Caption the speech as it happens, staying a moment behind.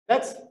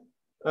Let's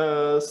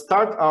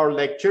start our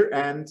lecture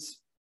and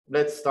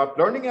let's start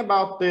learning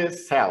about the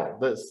cell,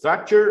 the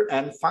structure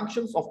and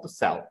functions of the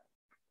cell.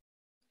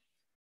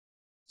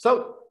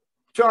 So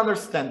to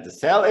understand the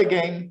cell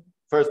again,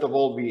 first of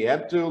all, we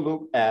have to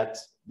look at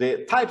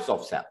the types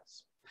of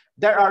cells.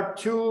 There are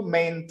two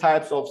main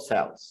types of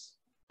cells,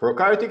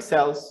 prokaryotic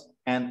cells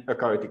and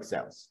eukaryotic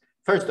cells.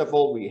 First of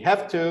all, we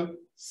have to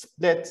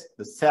split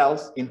the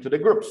cells into the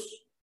groups.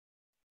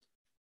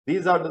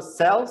 These are the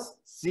cells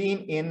seen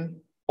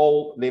in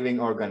all living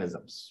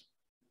organisms.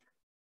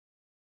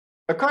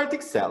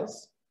 Eukaryotic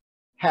cells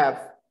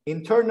have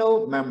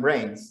internal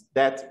membranes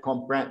that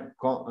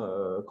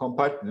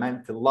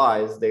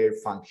compartmentalize their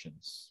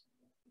functions.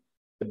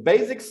 The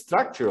basic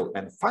structural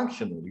and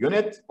functional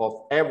unit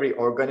of every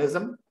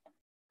organism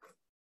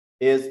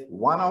is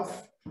one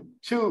of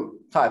two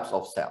types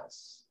of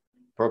cells,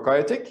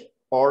 prokaryotic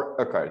or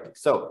eukaryotic.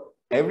 So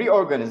every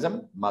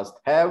organism must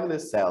have the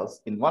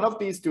cells in one of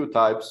these two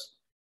types,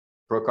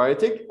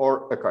 prokaryotic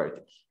or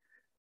eukaryotic.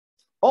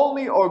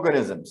 Only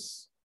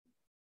organisms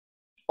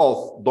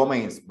of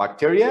domains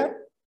bacteria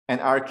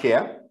and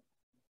archaea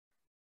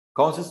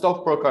consist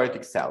of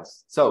prokaryotic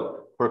cells.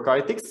 So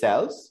prokaryotic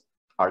cells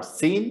are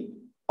seen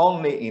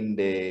only in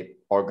the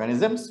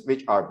organisms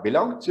which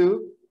belong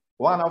to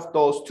one of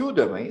those two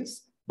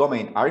domains,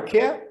 domain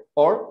archaea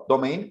or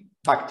domain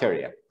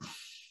bacteria.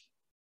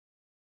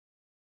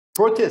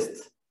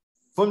 Protists,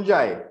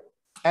 fungi,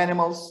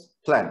 animals,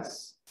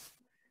 plants,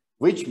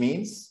 which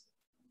means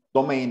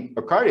domain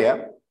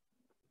eukarya,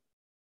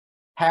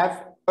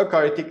 have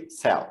eukaryotic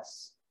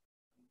cells.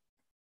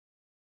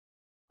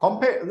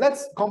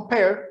 Let's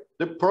compare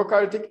the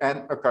prokaryotic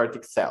and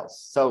eukaryotic cells.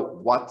 So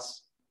what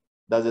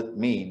does it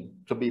mean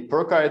to be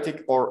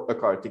prokaryotic or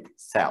eukaryotic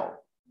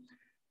cell?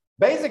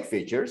 Basic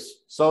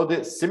features, so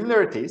the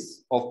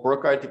similarities of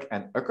prokaryotic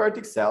and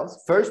eukaryotic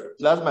cells. First,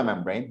 plasma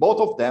membrane.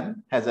 Both of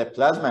them has a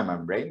plasma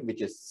membrane,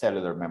 which is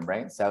cellular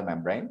membrane, cell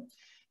membrane.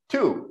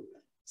 Two,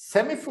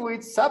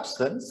 semi-fluid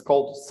substance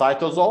called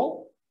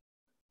cytosol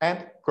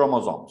and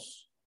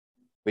chromosomes,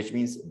 which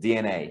means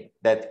DNA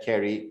that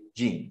carry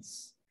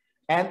genes,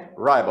 and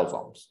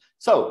ribosomes.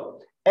 So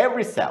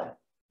every cell,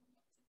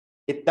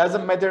 it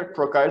doesn't matter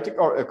prokaryotic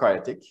or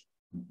eukaryotic,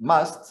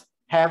 must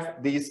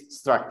have these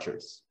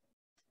structures.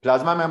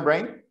 Plasma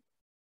membrane,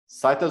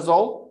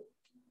 cytosol,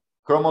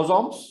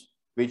 chromosomes,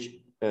 which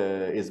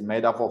is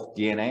made up of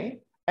DNA,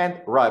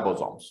 and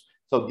ribosomes.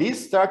 So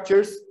these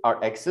structures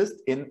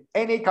exist in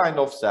any kind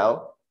of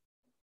cell,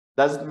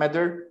 doesn't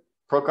matter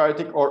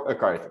prokaryotic or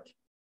eukaryotic.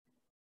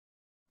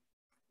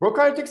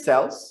 Prokaryotic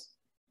cells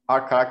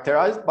are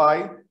characterized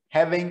by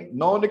having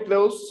no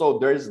nucleus, so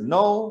there is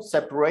no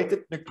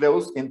separated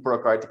nucleus in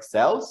prokaryotic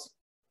cells.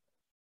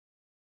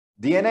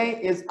 DNA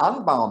is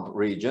unbound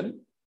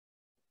region.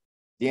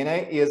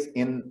 DNA is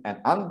in an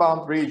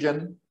unbound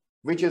region,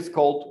 which is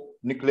called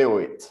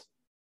nucleoid.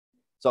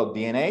 So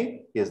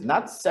DNA is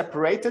not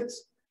separated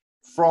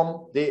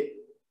from the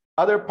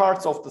other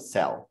parts of the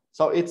cell.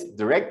 So it's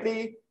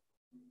directly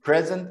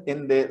present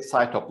in the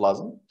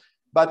cytoplasm,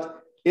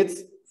 but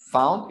it's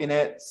found in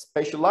a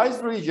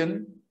specialized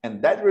region,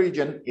 and that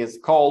region is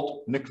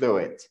called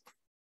nucleoid.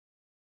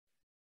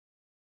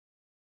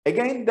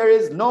 Again, there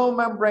is no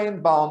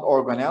membrane-bound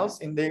organelles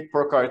in the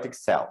prokaryotic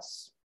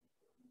cells.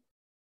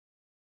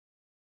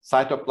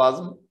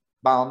 Cytoplasm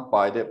bound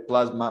by the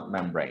plasma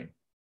membrane.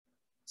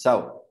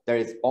 So there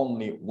is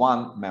only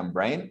one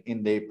membrane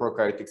in the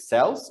prokaryotic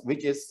cells,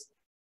 which is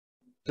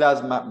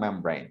plasma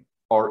membrane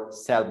or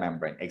cell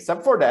membrane.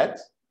 Except for that,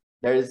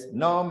 there is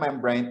no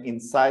membrane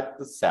inside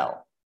the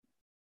cell.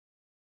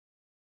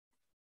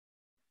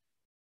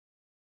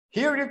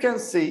 Here you can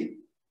see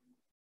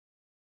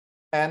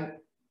a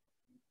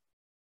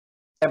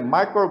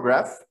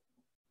micrograph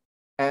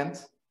and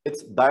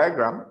its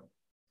diagram,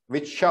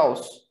 which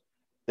shows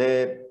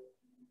the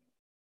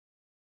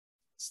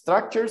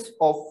structures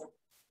of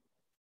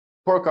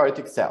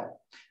prokaryotic cell.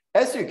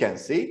 As you can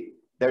see,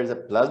 there is a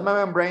plasma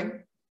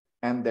membrane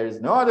and there is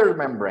no other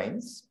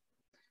membranes.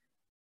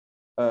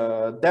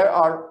 There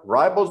are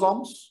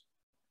ribosomes.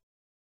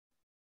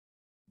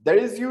 There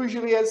is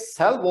usually a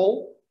cell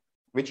wall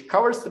which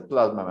covers the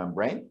plasma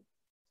membrane,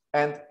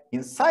 and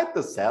inside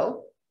the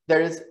cell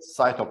there is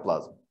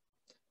cytoplasm,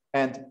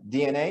 and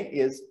DNA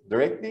is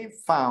directly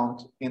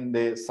found in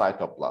the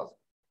cytoplasm.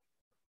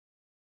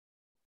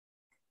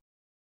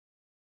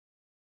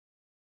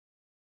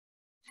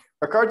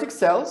 Eukaryotic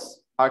cells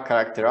are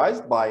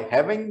characterized by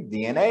having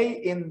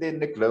DNA in the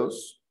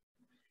nucleus,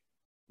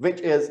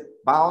 which is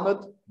bounded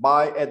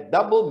by a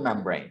double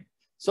membrane.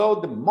 So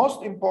the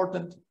most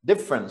important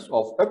difference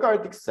of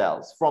eukaryotic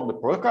cells from the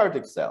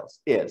prokaryotic cells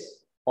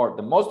is, or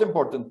the most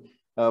important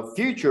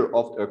feature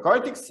of the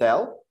eukaryotic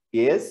cell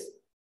is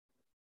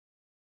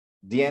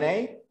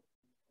DNA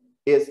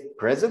is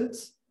present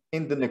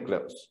in the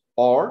nucleus,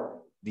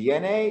 or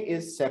DNA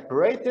is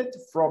separated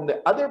from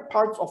the other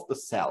parts of the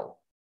cell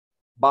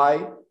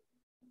by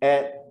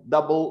a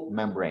double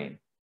membrane.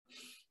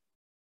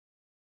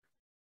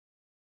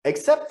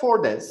 Except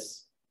for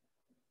this,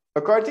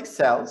 eukaryotic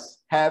cells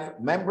have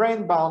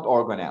membrane-bound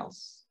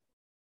organelles,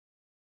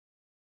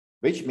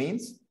 which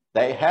means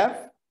they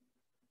have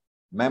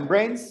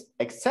membranes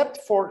except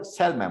for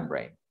cell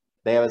membrane.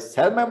 They have a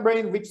cell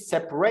membrane which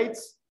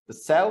separates the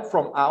cell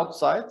from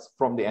outside,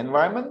 from the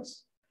environment.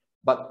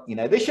 But in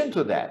addition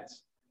to that,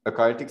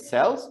 eukaryotic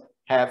cells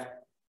have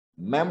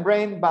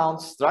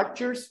membrane-bound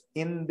structures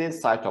in the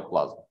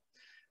cytoplasm.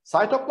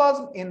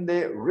 Cytoplasm in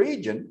the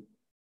region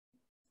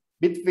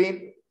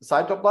between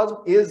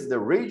cytoplasm is the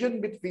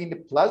region between the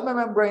plasma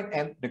membrane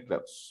and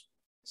nucleus.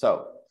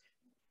 So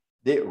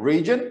the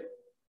region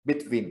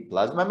between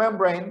plasma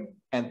membrane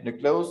and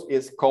nucleus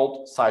is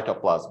called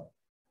cytoplasm.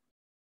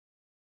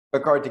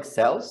 Eukaryotic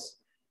cells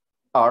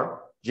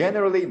are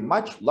generally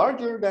much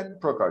larger than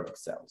prokaryotic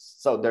cells.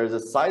 So there's a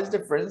size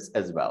difference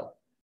as well.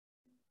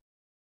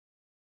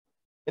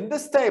 In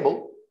this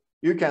table,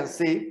 you can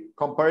see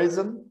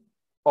comparison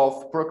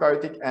of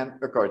prokaryotic and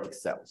eukaryotic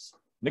cells.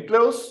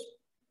 Nucleus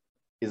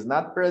is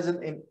not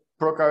present in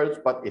prokaryotes,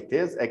 but it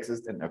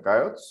exists in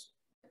eukaryotes.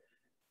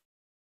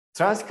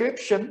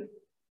 Transcription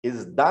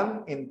is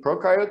done in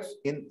prokaryotes,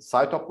 in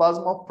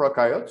cytoplasm of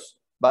prokaryotes,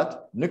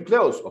 but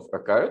nucleus of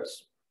eukaryotes.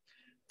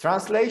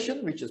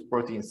 Translation, which is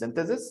protein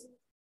synthesis,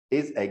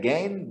 is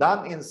again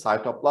done in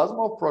cytoplasm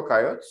of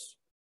prokaryotes.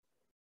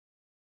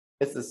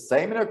 It's the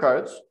same in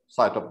eukaryotes,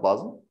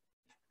 cytoplasm.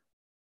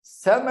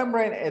 Cell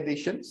membrane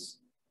additions,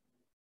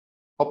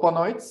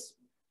 haploids,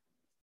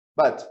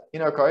 but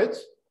in eukaryotes,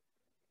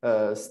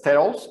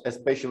 sterols,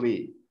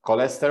 especially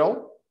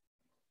cholesterol.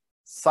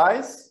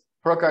 Size,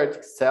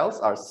 prokaryotic cells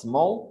are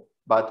small,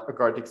 but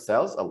eukaryotic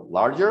cells are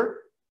larger.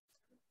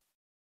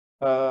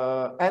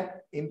 And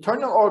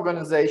internal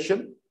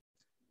organization,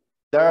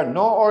 there are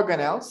no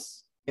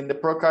organelles in the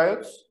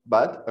prokaryotes,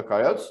 but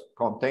eukaryotes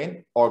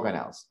contain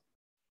organelles.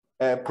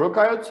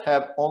 Prokaryotes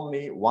have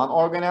only one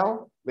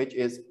organelle, which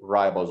is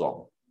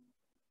ribosome.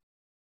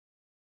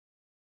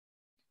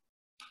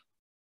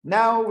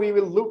 Now we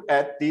will look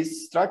at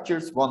these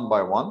structures one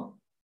by one.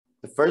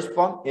 The first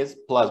one is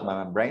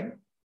plasma membrane.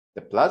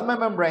 The plasma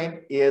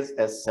membrane is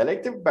a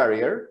selective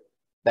barrier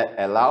that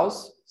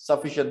allows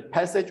sufficient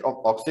passage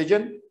of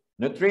oxygen,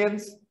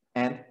 nutrients,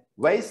 and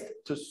waste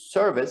to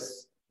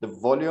service the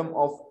volume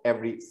of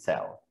every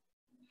cell.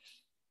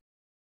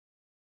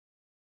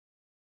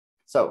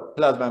 So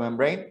plasma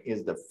membrane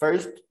is the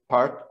first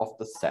part of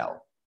the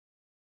cell.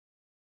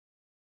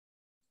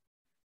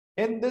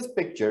 In this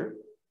picture,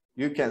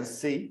 you can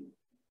see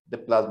the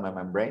plasma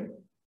membrane.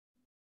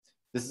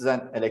 This is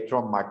an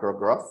electron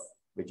micrograph,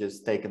 which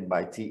is taken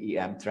by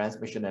TEM,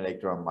 transmission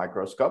electron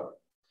microscope.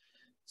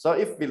 So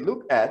if we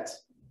look at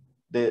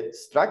the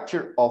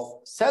structure of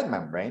cell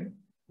membrane,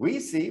 we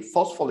see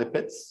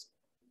phospholipids,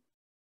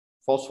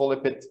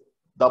 phospholipid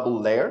double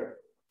layer,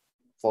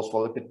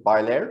 phospholipid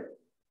bilayer,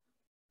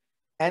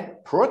 and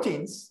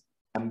proteins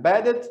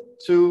embedded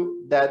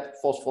to that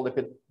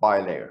phospholipid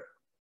bilayer.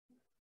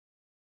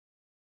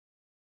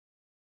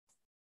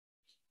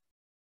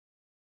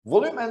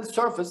 Volume and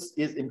surface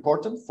is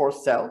important for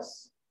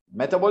cells.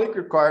 Metabolic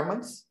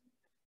requirements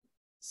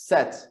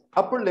set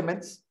upper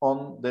limits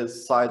on the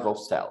size of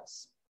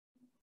cells.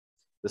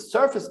 The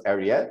surface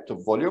area to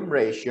volume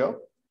ratio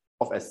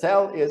of a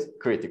cell is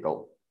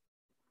critical.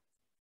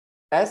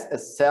 As a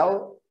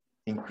cell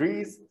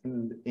increases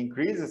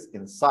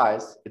in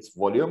size, its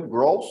volume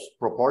grows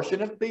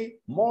proportionately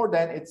more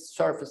than its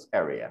surface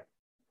area.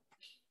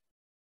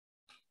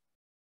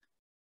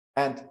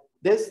 And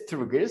this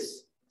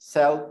triggers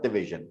cell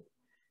division.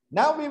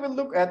 Now we will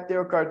look at the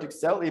eukaryotic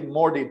cell in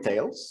more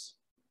details.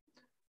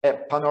 A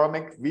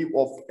panoramic view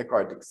of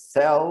eukaryotic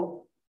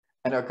cell.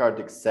 An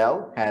eukaryotic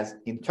cell has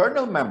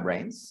internal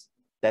membranes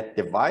that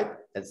divide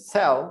a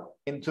cell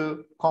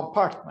into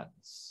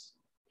compartments.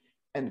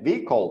 And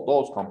we call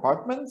those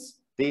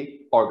compartments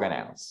the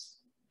organelles.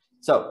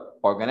 So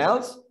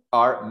organelles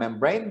are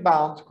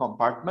membrane-bound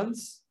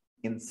compartments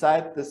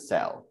inside the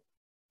cell.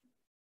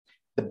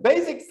 The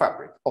basic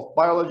fabric of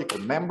biological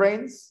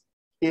membranes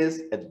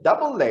is a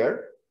double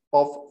layer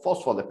of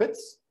phospholipids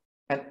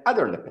and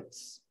other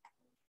lipids,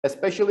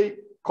 especially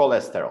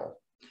cholesterol.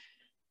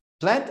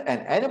 Plant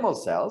and animal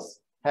cells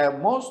have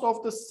most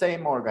of the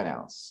same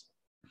organelles.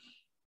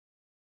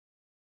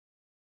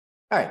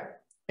 All right,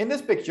 in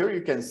this picture,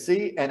 you can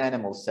see an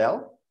animal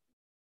cell.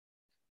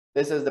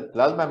 This is the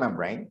plasma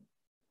membrane.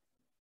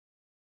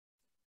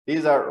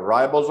 These are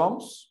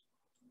ribosomes.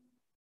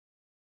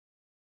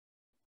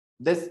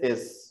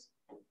 This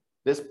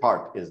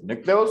part is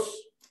nucleus.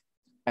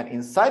 And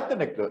inside the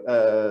nucleus,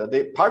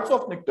 the parts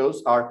of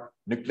nucleus are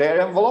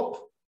nuclear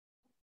envelope,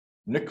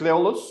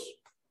 nucleolus,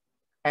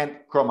 and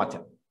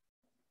chromatin.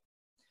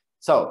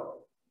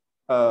 So,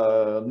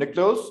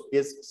 nucleus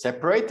is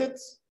separated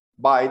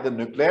by the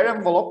nuclear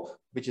envelope,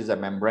 which is a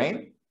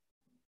membrane,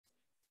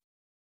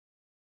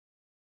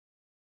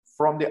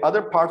 from the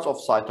other parts of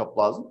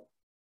cytoplasm.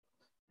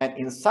 And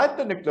inside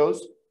the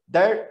nucleus,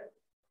 there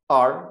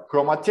are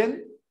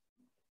chromatin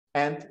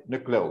and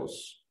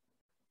nucleolus.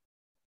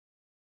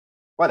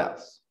 What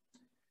else?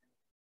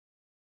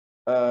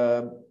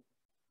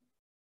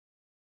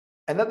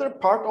 Another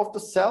part of the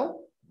cell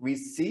we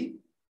see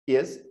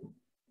is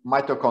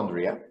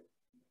mitochondria.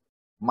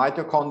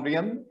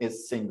 Mitochondrion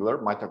is singular,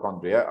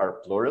 mitochondria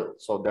are plural.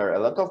 So there are a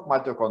lot of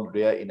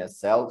mitochondria in a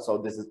cell. So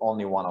this is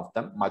only one of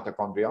them,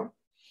 mitochondrion.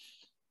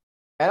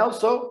 And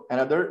also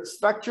another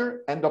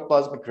structure,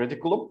 endoplasmic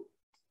reticulum,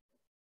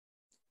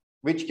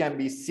 which can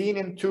be seen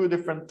in two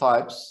different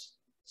types,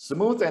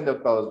 smooth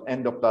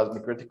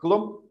endoplasmic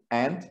reticulum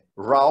and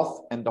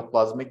rough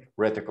endoplasmic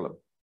reticulum.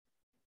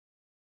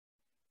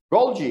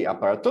 Golgi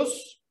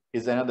apparatus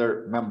is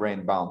another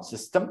membrane-bound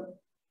system,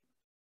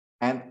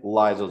 and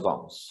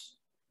lysosomes.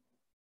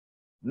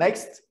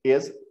 Next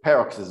is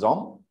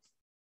peroxisome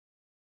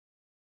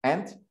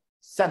and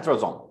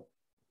centrosome.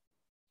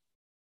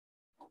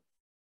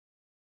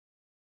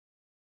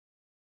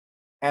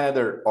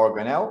 Another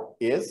organelle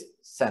is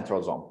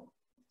centrosome.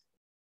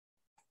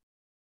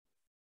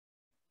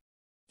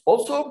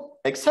 Also,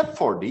 except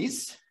for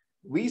these,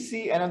 we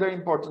see another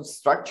important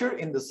structure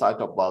in the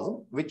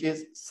cytoplasm, which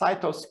is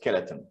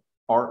cytoskeleton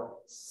or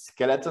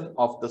skeleton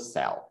of the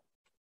cell.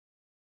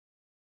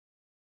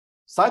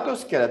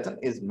 Cytoskeleton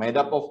is made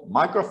up of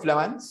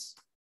microfilaments,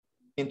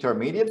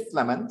 intermediate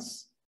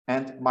filaments,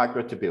 and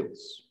microtubules.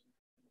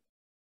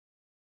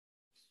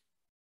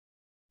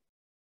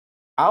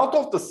 Out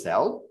of the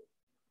cell,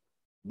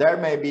 there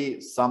may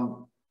be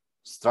some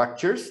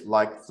structures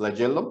like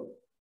flagellum.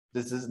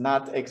 This does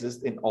not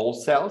exist in all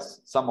cells.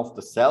 Some of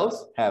the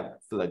cells have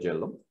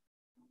flagellum.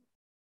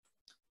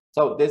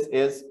 So this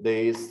is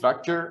the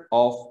structure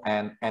of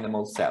an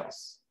animal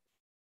cells.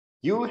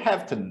 You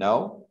have to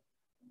know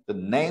the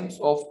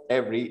names of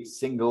every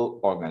single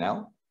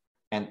organelle,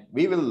 and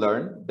we will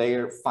learn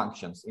their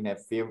functions in a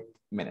few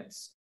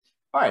minutes.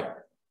 All right,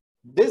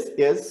 this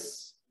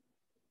is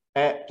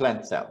a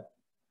plant cell.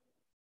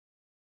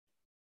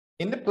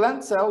 In the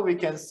plant cell, we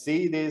can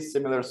see these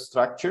similar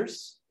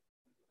structures,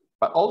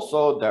 but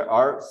also there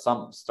are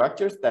some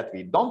structures that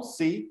we don't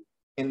see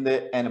in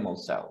the animal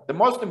cell. The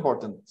most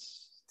important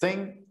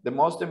thing, the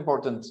most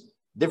important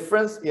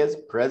difference is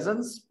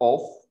presence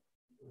of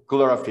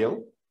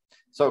chlorophyll.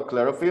 So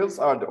chlorophylls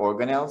are the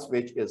organelles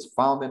which is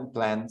found in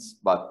plants,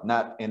 but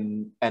not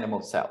in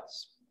animal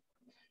cells.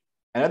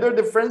 Another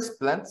difference,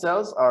 plant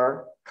cells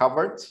are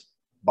covered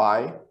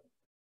by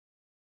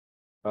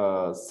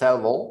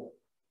cell wall,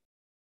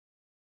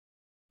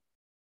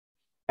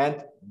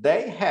 and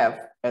they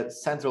have a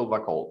central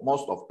vacuole.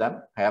 Most of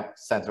them have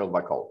central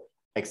vacuole.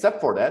 Except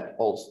for that,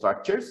 all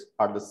structures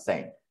are the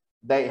same.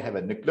 They have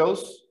a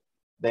nucleus,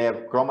 they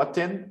have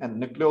chromatin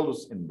and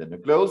nucleolus in the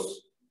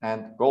nucleus,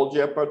 and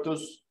Golgi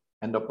apparatus,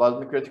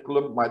 endoplasmic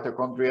reticulum,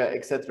 mitochondria,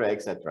 etc.,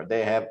 etc.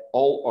 They have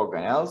all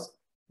organelles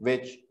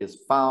which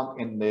is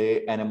found in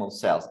the animal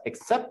cells,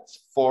 except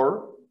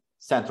for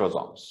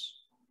centrosomes.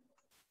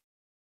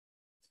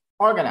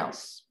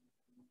 Organelles.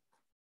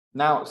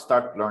 Now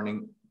start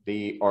learning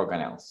the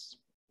organelles.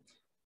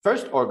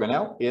 First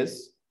organelle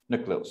is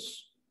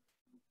nucleus.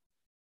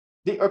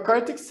 The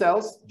eukaryotic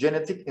cell's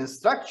genetic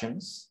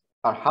instructions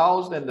are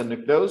housed in the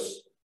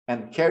nucleus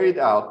and carried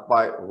out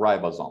by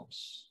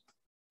ribosomes.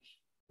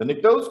 The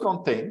nucleus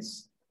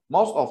contains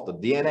most of the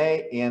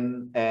DNA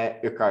in a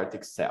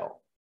eukaryotic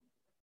cell.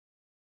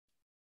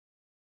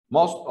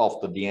 Most of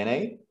the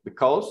DNA,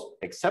 because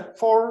except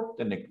for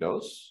the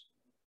nucleus,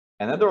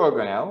 another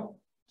organelle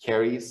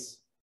carries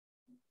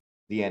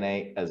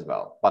DNA as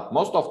well. But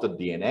most of the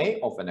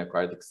DNA of an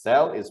eukaryotic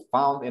cell is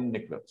found in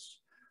nucleus.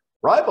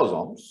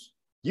 Ribosomes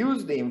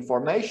use the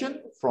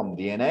information from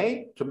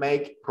DNA to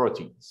make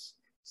proteins.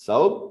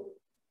 So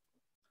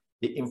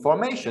the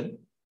information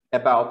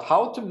about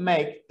how to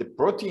make the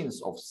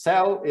proteins of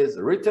cell is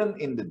written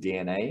in the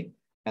DNA,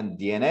 and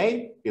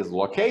DNA is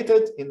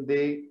located in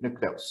the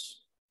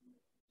nucleus.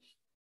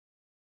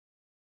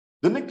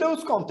 The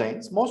nucleus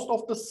contains most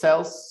of the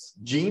cell's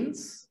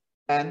genes,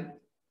 and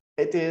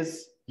it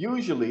is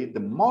usually the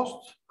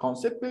most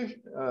conspicuous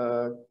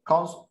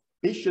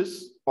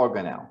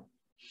organelle.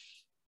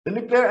 The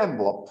nuclear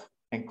envelope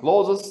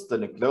encloses the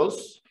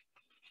nucleus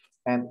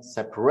and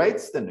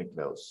separates the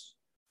nucleus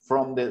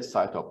from the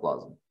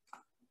cytoplasm.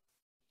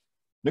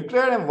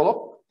 Nuclear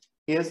envelope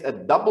is a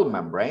double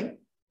membrane.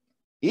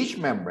 Each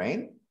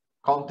membrane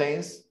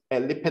contains a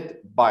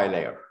lipid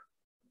bilayer.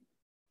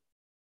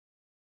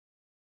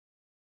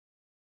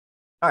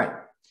 All right,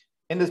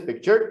 in this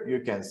picture, you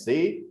can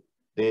see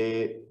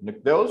the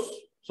nucleus.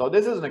 So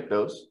this is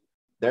nucleus.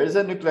 There is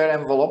a nuclear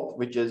envelope,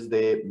 which is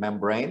the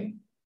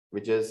membrane,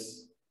 which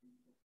is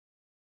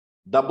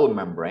double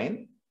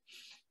membrane.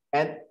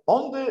 And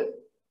on the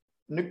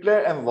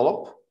nuclear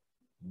envelope,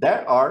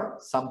 there are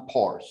some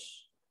pores.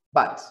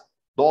 But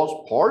those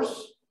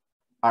pores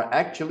are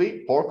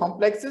actually pore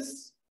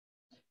complexes.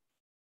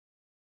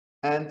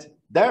 And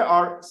there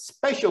are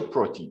special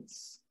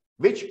proteins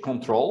which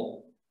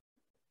control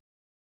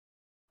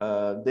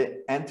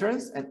the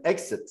entrance and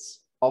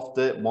exits of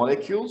the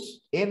molecules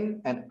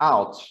in and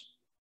out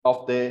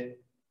of the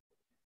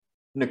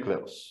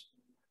nucleus.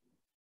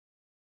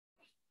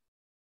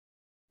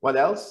 What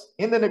else?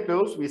 In the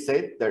nucleus, we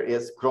said there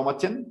is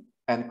chromatin,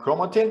 and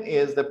chromatin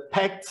is the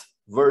packed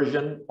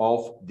version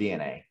of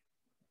DNA.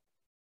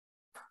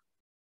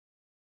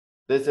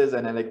 This is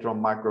an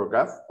electron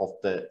micrograph of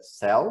the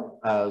cell,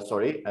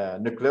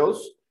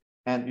 nucleus,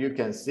 and you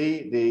can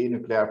see the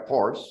nuclear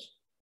pores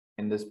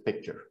in this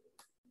picture.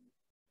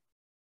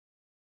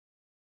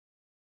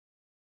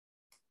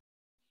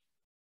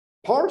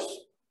 Pores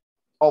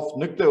of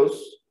nucleus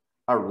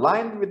are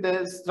lined with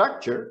a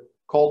structure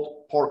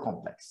called pore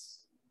complex.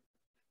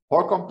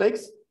 Pore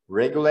complex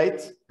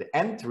regulates the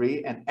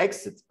entry and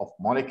exit of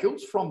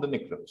molecules from the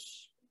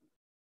nucleus.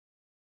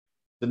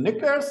 The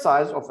nuclear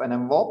size of an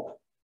envelope,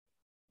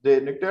 the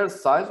nuclear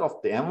size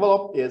of the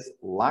envelope is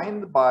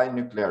lined by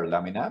nuclear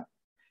lamina,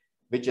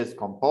 which is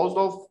composed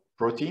of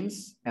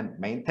proteins and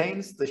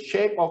maintains the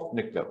shape of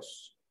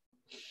nucleus.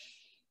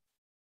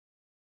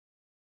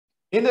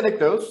 In the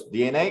nucleus,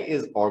 DNA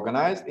is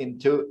organized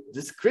into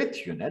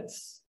discrete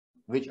units,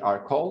 which are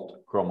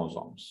called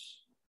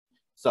chromosomes.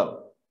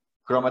 So,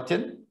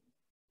 chromatin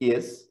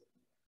is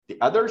the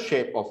other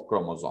shape of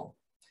chromosome,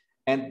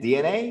 and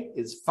DNA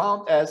is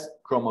found as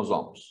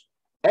chromosomes.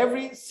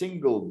 Every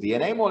single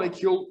DNA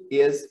molecule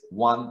is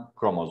one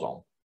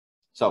chromosome.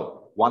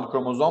 So, one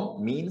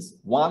chromosome means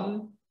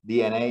one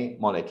DNA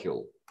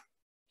molecule.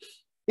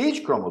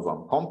 Each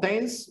chromosome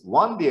contains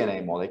one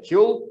DNA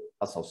molecule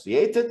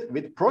associated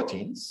with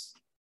proteins,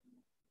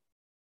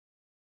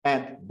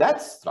 and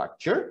that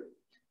structure,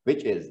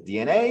 which is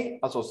DNA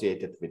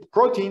associated with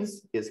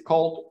proteins, is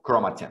called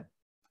chromatin.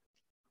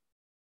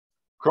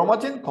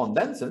 Chromatin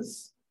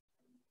condenses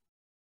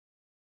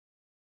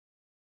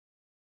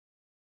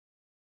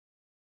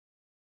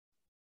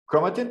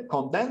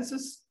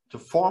to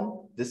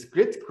form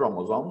discrete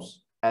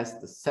chromosomes as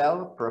the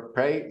cell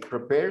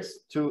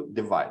prepares to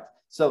divide.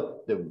 So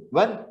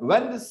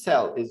when the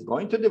cell is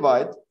going to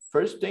divide,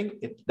 first thing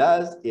it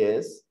does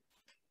is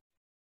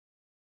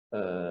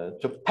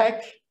to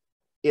pack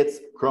its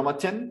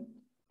chromatin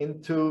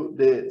into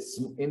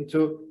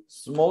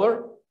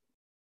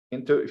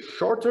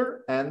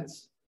shorter and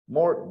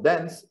more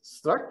dense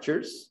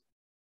structures,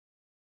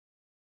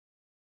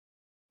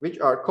 which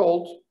are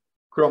called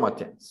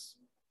chromosomes.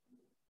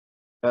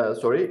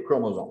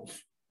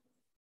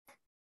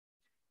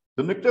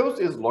 The nucleus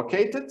is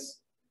located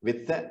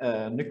with the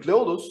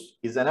nucleolus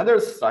is another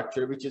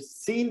structure which is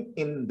seen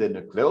in the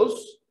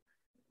nucleus,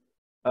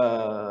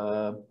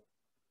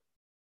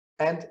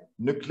 and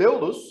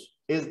nucleolus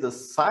is the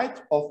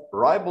site of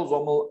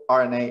ribosomal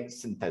RNA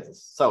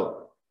synthesis.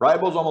 So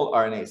ribosomal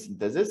RNA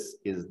synthesis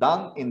is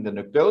done in the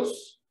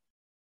nucleus,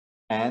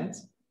 and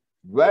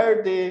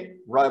where the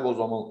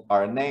ribosomal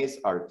RNAs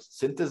are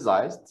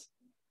synthesized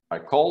are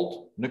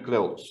called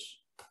nucleolus.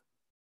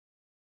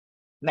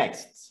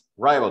 Next,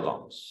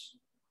 ribosomes.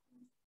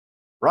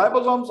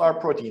 Ribosomes are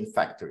protein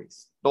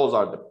factories. Those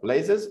are the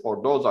places,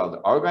 or those are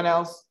the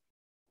organelles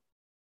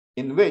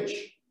in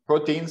which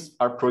proteins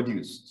are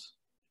produced.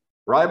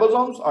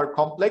 Ribosomes are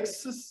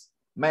complexes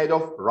made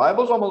of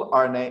ribosomal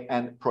RNA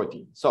and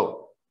protein.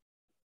 So,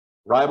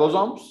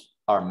 ribosomes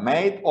are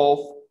made of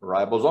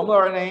ribosomal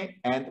RNA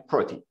and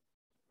protein.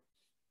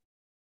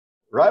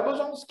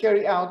 Ribosomes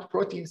carry out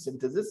protein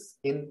synthesis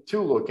in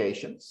two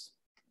locations.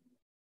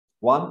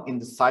 One in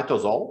the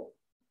cytosol.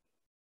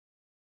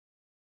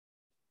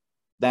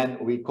 Then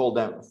we call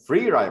them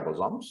free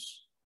ribosomes,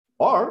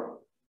 or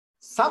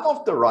some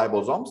of the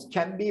ribosomes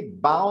can be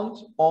bound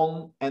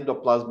on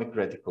endoplasmic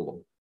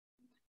reticulum.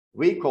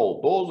 We call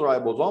those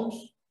ribosomes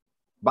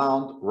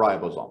bound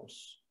ribosomes.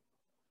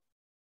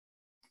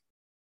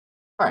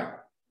 All right.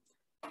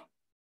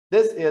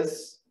 This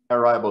is a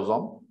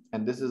ribosome,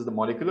 and this is the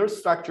molecular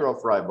structure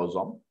of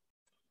ribosome.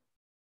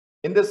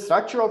 In the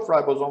structure of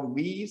ribosome,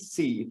 we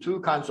see two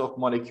kinds of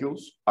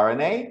molecules,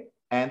 RNA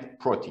and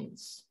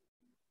proteins.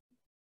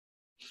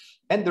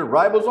 And the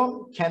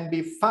ribosome can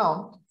be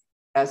found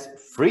as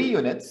free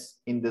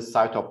units in the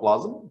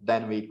cytoplasm,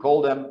 then we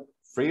call them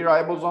free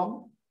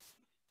ribosome,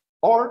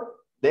 or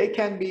they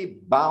can be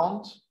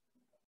bound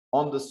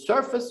on the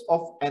surface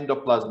of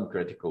endoplasmic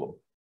reticulum.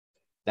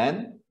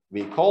 Then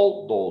we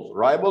call those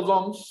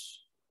ribosomes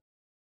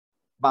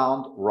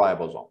bound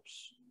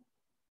ribosomes.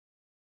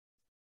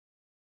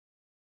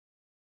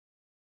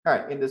 All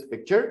right, in this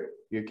picture,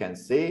 you can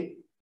see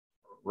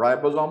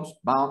ribosomes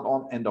bound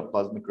on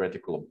endoplasmic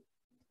reticulum.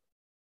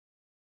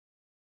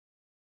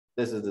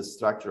 This is the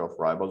structure of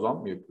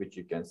ribosome, which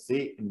you can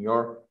see in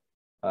your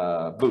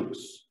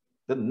books.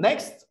 The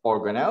next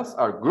organelles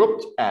are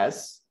grouped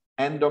as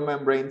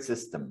endomembrane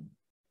system.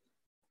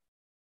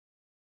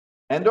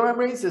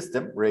 Endomembrane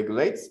system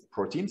regulates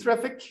protein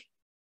traffic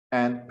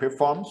and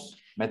performs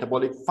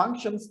metabolic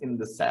functions in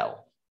the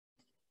cell.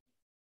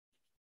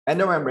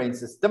 Endomembrane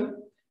system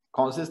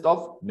consists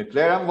of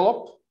nuclear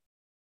envelope,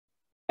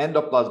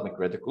 endoplasmic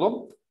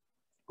reticulum,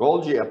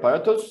 Golgi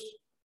apparatus,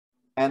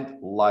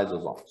 and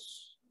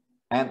lysosomes,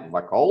 and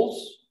vacuoles,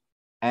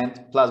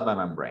 and plasma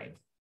membrane.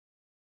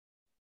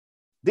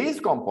 These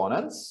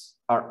components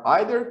are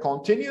either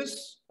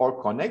continuous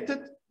or connected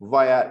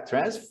via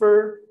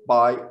transfer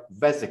by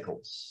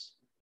vesicles.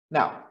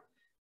 Now,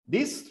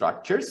 these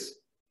structures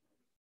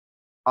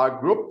are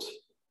grouped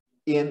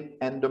in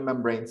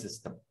endomembrane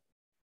system.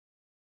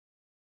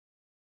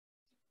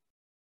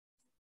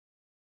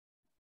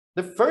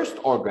 The first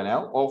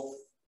organelle of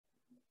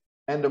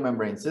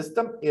endomembrane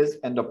system is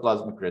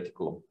endoplasmic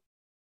reticulum.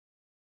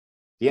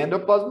 The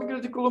endoplasmic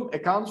reticulum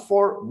accounts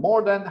for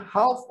more than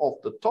half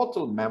of the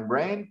total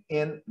membrane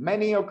in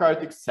many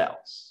eukaryotic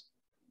cells.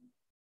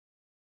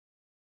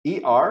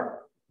 ER,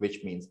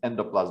 which means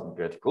endoplasmic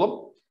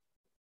reticulum.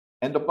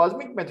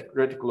 Endoplasmic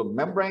reticulum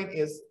membrane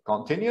is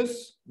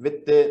continuous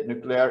with the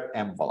nuclear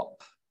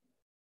envelope.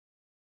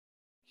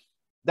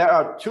 There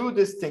are two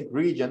distinct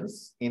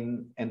regions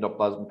in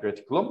endoplasmic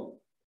reticulum.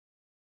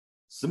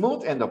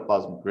 Smooth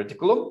endoplasmic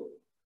reticulum,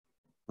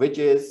 which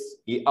is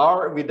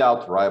ER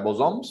without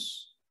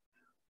ribosomes.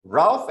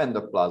 Rough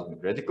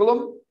endoplasmic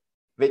reticulum,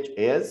 which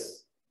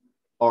is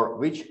or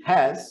which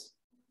has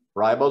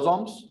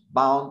ribosomes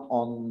bound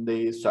on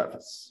the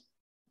surface.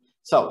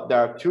 So there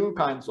are two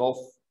kinds of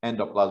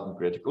endoplasmic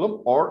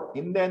reticulum, or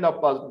in the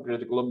endoplasmic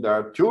reticulum there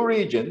are two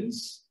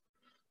regions.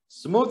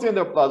 Smooth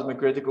endoplasmic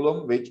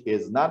reticulum, which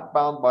is not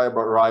bound by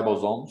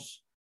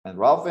ribosomes, and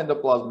rough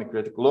endoplasmic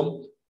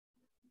reticulum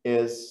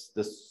is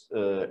this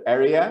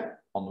area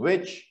on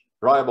which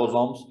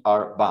ribosomes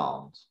are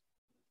bound.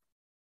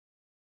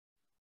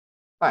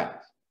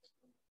 Right.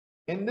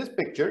 In this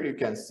picture, you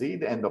can see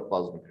the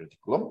endoplasmic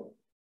reticulum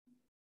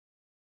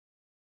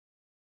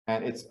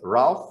and its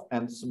rough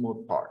and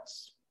smooth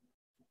parts.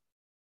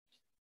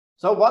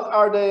 So what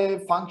are the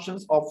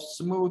functions of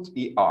smooth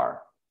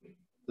ER?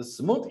 The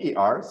smooth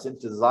ER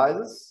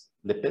synthesizes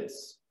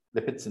lipids.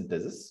 Lipid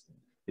synthesis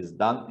is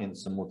done in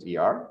smooth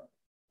ER.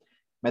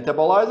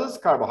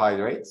 Metabolizes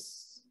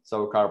carbohydrates.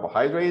 So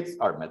carbohydrates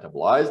are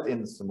metabolized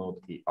in smooth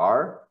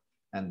ER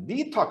and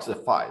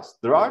detoxifies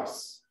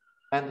drugs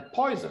and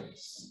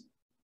poisons.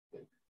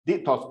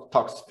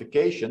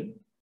 Detoxification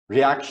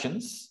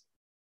reactions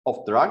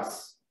of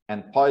drugs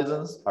and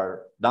poisons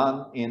are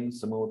done in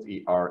smooth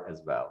ER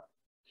as well.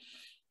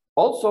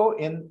 Also,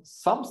 in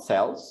some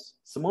cells,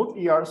 smooth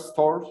ER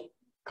stores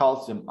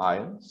calcium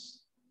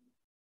ions,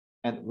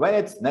 and when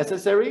it's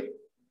necessary,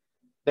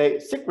 they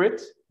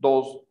secrete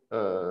those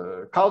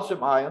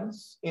calcium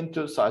ions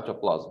into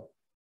cytoplasm.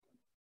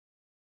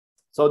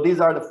 So these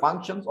are the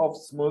functions of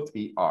smooth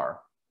ER.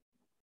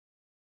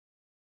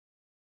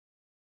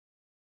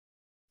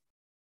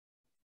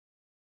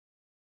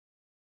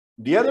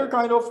 The other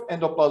kind of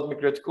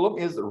endoplasmic reticulum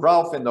is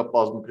rough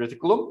endoplasmic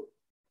reticulum.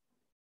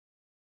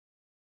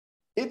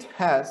 It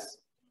has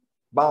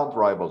bound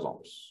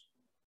ribosomes.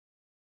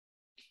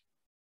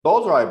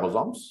 Those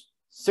ribosomes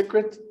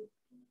secrete,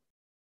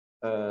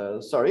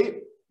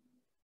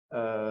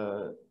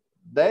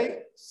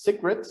 they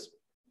secrete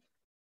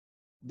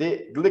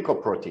the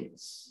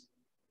glycoproteins.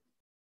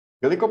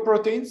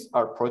 Glycoproteins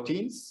are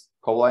proteins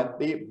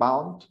covalently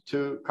bound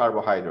to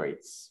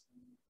carbohydrates.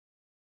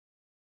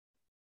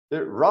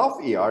 The rough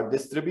ER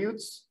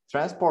distributes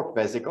transport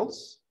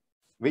vesicles,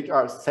 which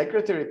are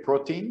secretory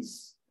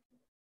proteins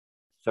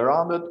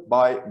surrounded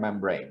by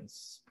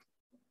membranes.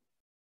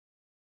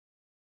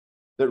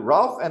 The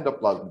rough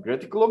endoplasmic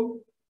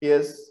reticulum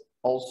is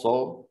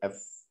also a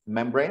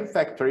membrane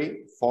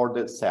factory for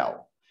the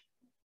cell,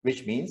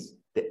 which means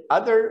the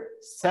other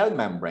cell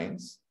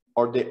membranes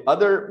or the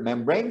other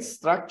membrane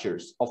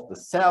structures of the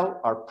cell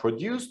are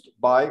produced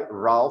by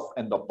rough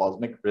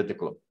endoplasmic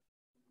reticulum.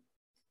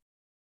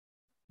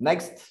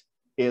 Next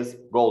is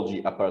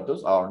Golgi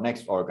apparatus, our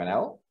next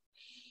organelle.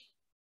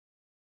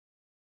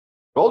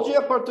 Golgi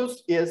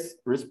apparatus is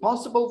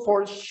responsible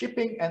for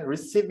shipping and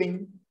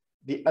receiving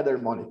the other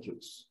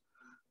molecules.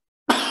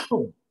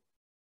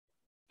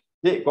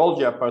 The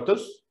Golgi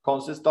apparatus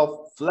consists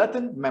of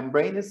flattened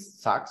membranous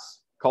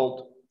sacs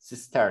called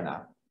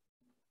cisterna.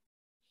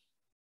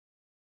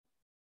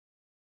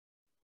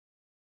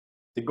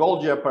 The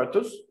Golgi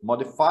apparatus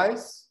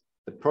modifies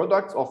the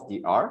products of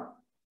the ER,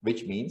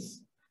 which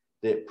means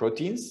the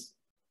proteins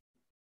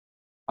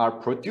are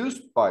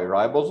produced by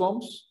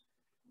ribosomes.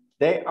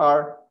 They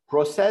are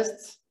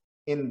processed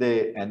in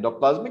the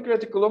endoplasmic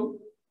reticulum,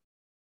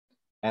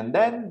 and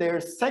then their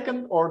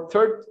second or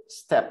third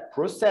step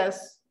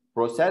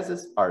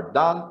processes are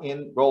done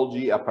in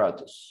Golgi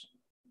apparatus.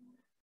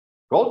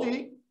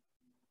 Golgi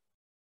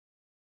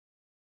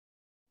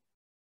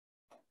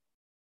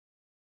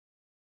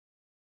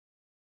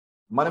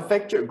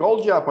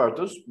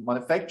apparatus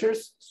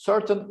manufactures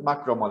certain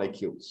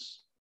macromolecules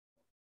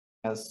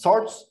and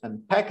sorts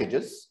and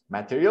packages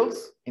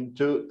materials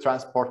into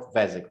transport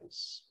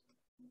vesicles.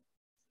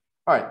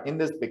 All right, in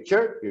this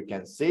picture, you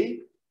can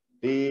see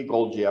the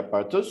Golgi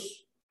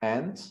apparatus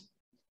and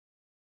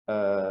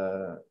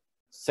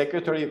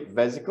secretory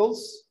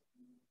vesicles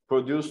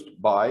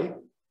produced by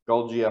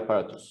Golgi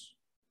apparatus.